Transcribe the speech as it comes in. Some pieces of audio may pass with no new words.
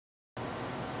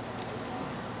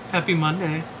Happy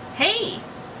Monday. Hey,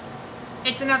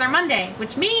 it's another Monday,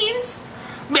 which means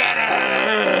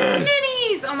Minis!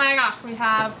 minis! Oh my gosh, we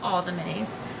have all the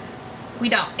minis. We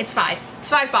don't. It's 5. It's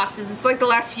 5 boxes. It's like the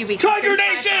last few weeks. Tiger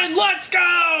Nation, let's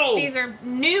go! These are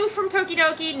new from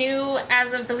Tokidoki, new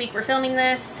as of the week we're filming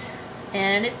this.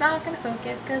 And it's not going to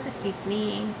focus because it hates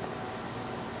me.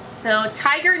 So,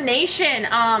 Tiger Nation,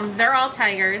 they're all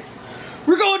tigers.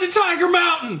 We're going to Tiger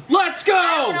Mountain! Let's go!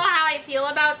 I don't know how I feel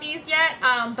about these yet,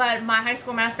 but my high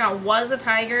school mascot was a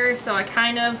tiger, so I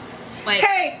kind of, like...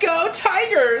 Hey, go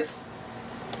Tigers!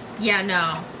 Yeah,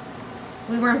 no.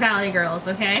 We weren't Valley Girls,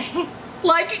 okay?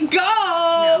 Like, go!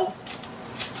 No.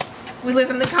 We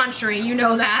live in the country, you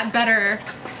know that better.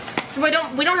 So we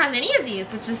don't have any of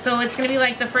these, which is, so it's gonna be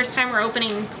like the first time we're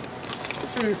opening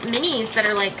some minis that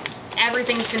are like,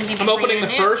 everything's gonna be I'm opening the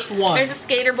new. first one. There's a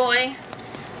skater boy.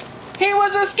 He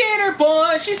was a skater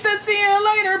boy. She said, see you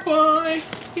later, boy.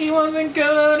 He wasn't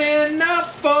good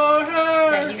enough for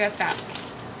her. Yeah, you gotta stop.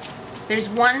 There's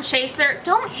one chaser.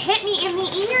 Don't hit me in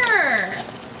the ear.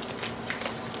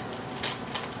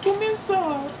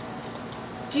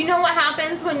 Do you know what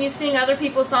happens when you sing other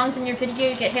people's songs in your video?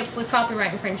 You get hit with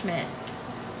copyright infringement.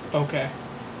 Okay.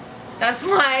 That's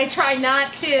why I try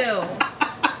not to.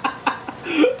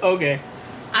 Okay.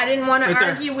 I didn't want to Right there.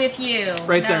 argue with you.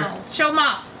 Right no. there. Show him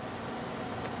off.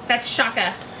 That's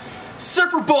Shaka.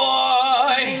 Surfer His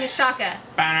name boy! is Shaka.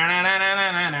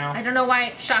 I don't know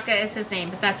why Shaka is his name,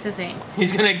 but that's his name.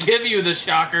 He's gonna give you the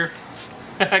shocker.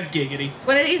 Giggity.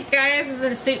 One of these guys is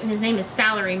in a suit and his name is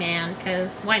Salary Man,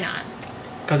 because why not?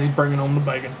 Because he's bringing home the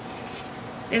bacon.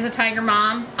 There's a tiger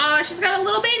mom. Oh, she's got a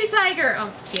little baby tiger. Oh,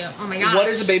 it's cute. Oh my god. What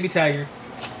is a baby tiger?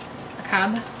 A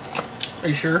cub. Are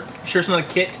you sure? You sure it's not a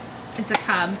kit? It's a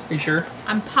cub. Are you sure?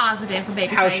 I'm positive a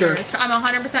baby How tiger sure? is. I'm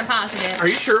 100% positive. Are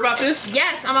you sure about this?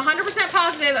 Yes, I'm 100%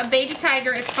 positive a baby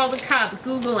tiger is called a cub.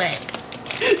 Google it.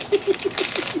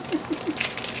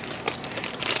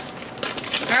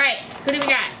 Alright, who do we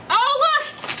got? Oh, look!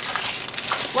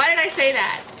 Why did I say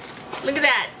that? Look at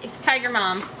that. It's Tiger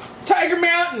Mom Tiger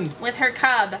Mountain! with her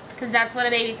cub, because that's what a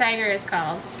baby tiger is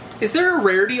called. Is there a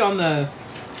rarity on the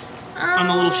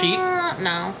little sheet?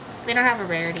 No, they don't have a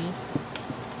rarity.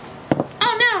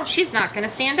 Oh no, she's not going to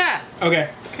stand up, Okay.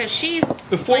 because she's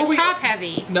Before like we- top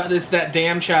heavy. No, it's that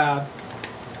damn child.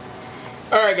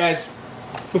 Alright, guys.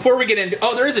 Before we get into...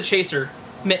 Oh, there is a chaser.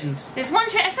 Mittens. There's one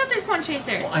I thought there's one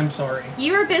chaser. Well, I'm sorry.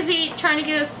 You were busy trying to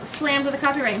get us slammed with a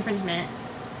copyright infringement.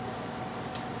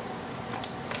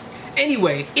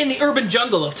 Anyway, in the urban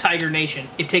jungle of Tiger Nation,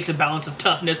 it takes a balance of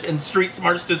toughness and street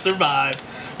smarts to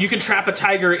survive. You can trap a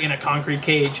tiger in a concrete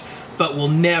cage, but will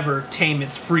never tame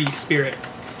its free spirit.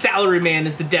 Salaryman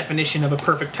is the definition of a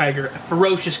perfect tiger, a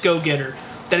ferocious go-getter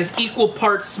that is equal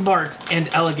parts smart and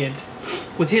elegant,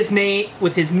 with his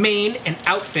mane and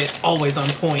outfit always on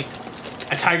point.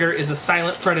 A tiger is a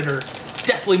silent predator,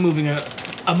 deftly moving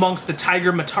amongst the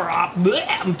Tiger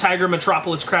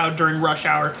Metropolis crowd during rush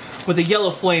hour with a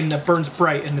yellow flame that burns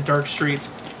bright in the dark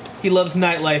streets. He loves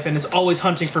nightlife and is always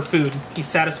hunting for food. He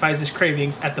satisfies his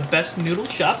cravings at the best noodle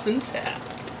shops in town.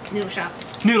 Noodle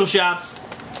shops. Noodle shops.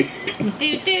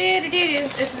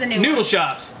 This is a new Noodle one.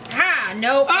 shops. Ah,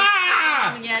 nope. It's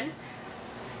Ah! Tiger Mom again.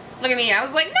 Look at me. I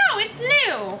was like, no, it's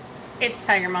new. It's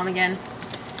Tiger Mom again.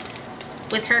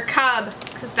 With her cub,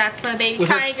 because that's my baby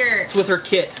tiger. It's with her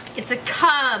kit. It's a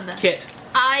cub. Kit.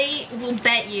 I will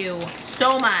bet you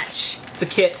so much. It's a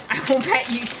kit. I will bet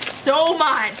you so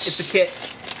much. It's a kit.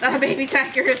 That a baby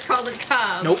tiger is called a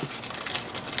cub. Nope.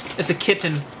 It's a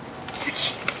kitten. It's a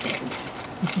kitten.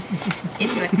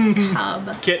 It's a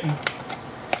cub. Kitten.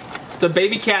 It's a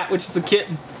baby cat, which is a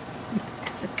kitten.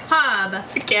 It's a cub.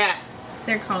 It's a cat.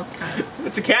 They're called cubs.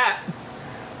 It's a cat.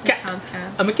 They're Cat. called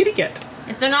cubs. I'm a kitty cat.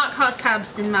 If they're not called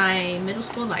cubs, then my middle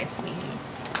school lied to me.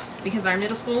 Because our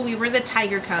middle school, we were the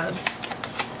tiger cubs.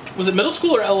 Was it middle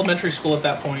school or elementary school at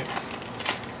that point?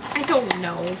 I don't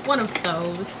know. One of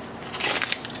those.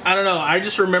 I don't know. I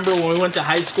just remember when we went to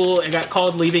high school, it got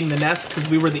called leaving the nest because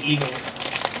we were the Eagles.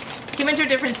 We went to a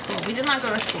different school. We did not go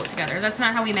to school together. That's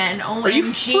not how we met. And OMG. Are you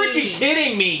freaking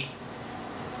kidding me?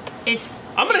 It's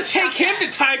I'm gonna take him to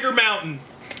Tiger Mountain.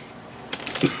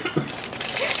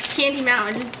 Candy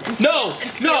Mountain. No,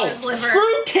 and steal no. his liver.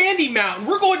 Screw Candy Mountain.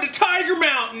 We're going to Tiger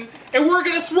Mountain and we're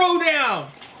gonna throw down.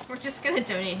 We're just gonna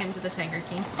donate him to the Tiger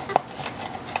King.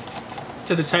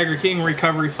 To the Tiger King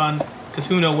Recovery Fund, because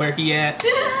who know where he at.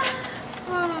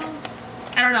 Oh.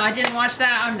 I don't know. I didn't watch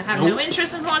that. I have no Nope.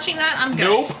 interest in watching that. I'm good.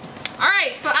 Nope.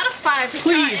 Alright, so out of 5, we've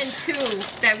Please. gotten 2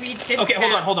 that we didn't Okay,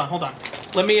 have. hold on.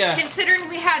 Let me, Considering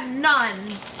we had none,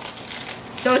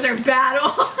 those are bad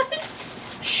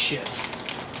odds. Shit.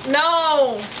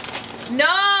 No!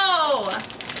 No!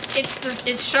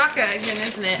 It's Shaka again,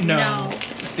 isn't it? No.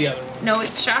 It's the other one. No,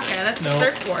 it's Shaka. That's No. a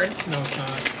surfboard. No, it's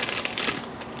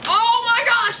not. Oh my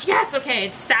gosh! Yes, okay,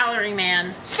 it's Salary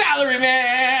Man. Salary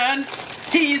Man!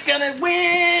 He's gonna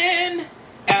win!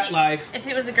 At life. If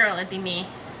it was a girl, it'd be me.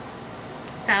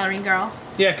 Salary girl.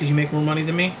 Yeah, because you make more money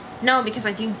than me. No, because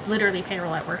I do literally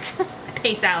payroll at work. I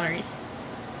pay salaries.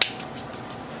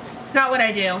 It's not what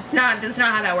I do. That's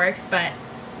not how that works, but...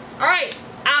 Alright,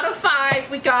 out of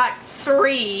 5, we got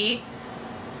 3.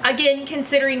 Again,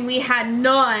 considering we had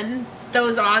none,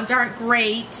 those odds aren't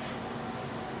great.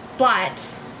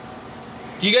 But...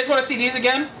 Do you guys want to see these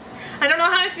again? I don't know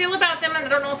how I feel about them, and I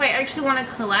don't know if I actually want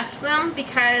to collect them,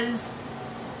 because...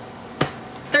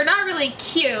 they're not really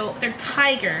cute. They're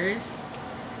tigers.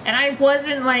 And I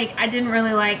didn't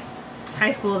really like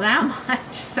high school that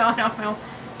much, so I don't know.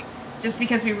 Just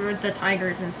because we were the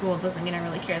tigers in school doesn't mean I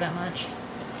really care that much.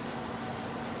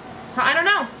 So I don't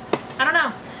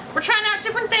know. We're trying out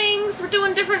different things. We're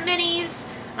doing different minis.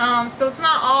 So it's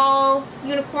not all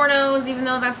unicornos, even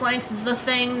though that's like the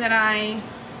thing that I...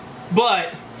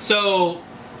 But, so,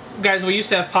 guys, we used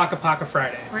to have Paka Paka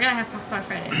Friday. We're gonna have Paka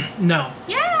Fridays. No.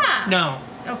 Yeah! No.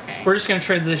 Okay. We're just going to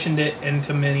transition it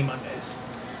into Mini Mondays.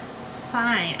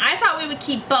 Fine. I thought we would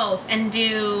keep both and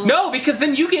do... No, because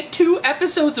then you get 2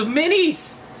 episodes of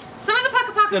minis. Some of the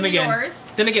Paka Pakas are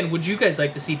yours. Then again, would you guys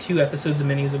like to see 2 episodes of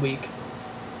minis a week?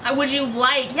 Would you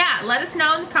like... Yeah, let us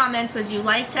know in the comments. Would you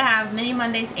like to have Mini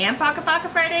Mondays and Paka Paka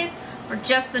Fridays? Or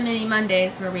just the Mini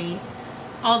Mondays where we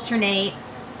alternate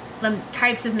the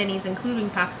types of minis, including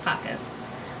Paka Pakas?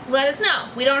 Let us know.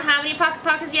 We don't have any Paka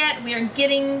Pakas yet. We are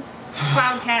getting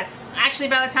Cloud Cats. Actually,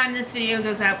 by the time this video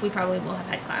goes up, we probably will have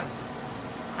had Cloud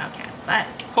Cats. But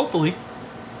hopefully.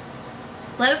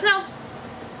 Let us know.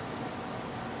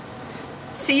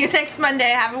 See you next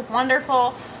Monday. Have a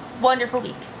wonderful, wonderful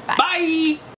week. Bye. Bye!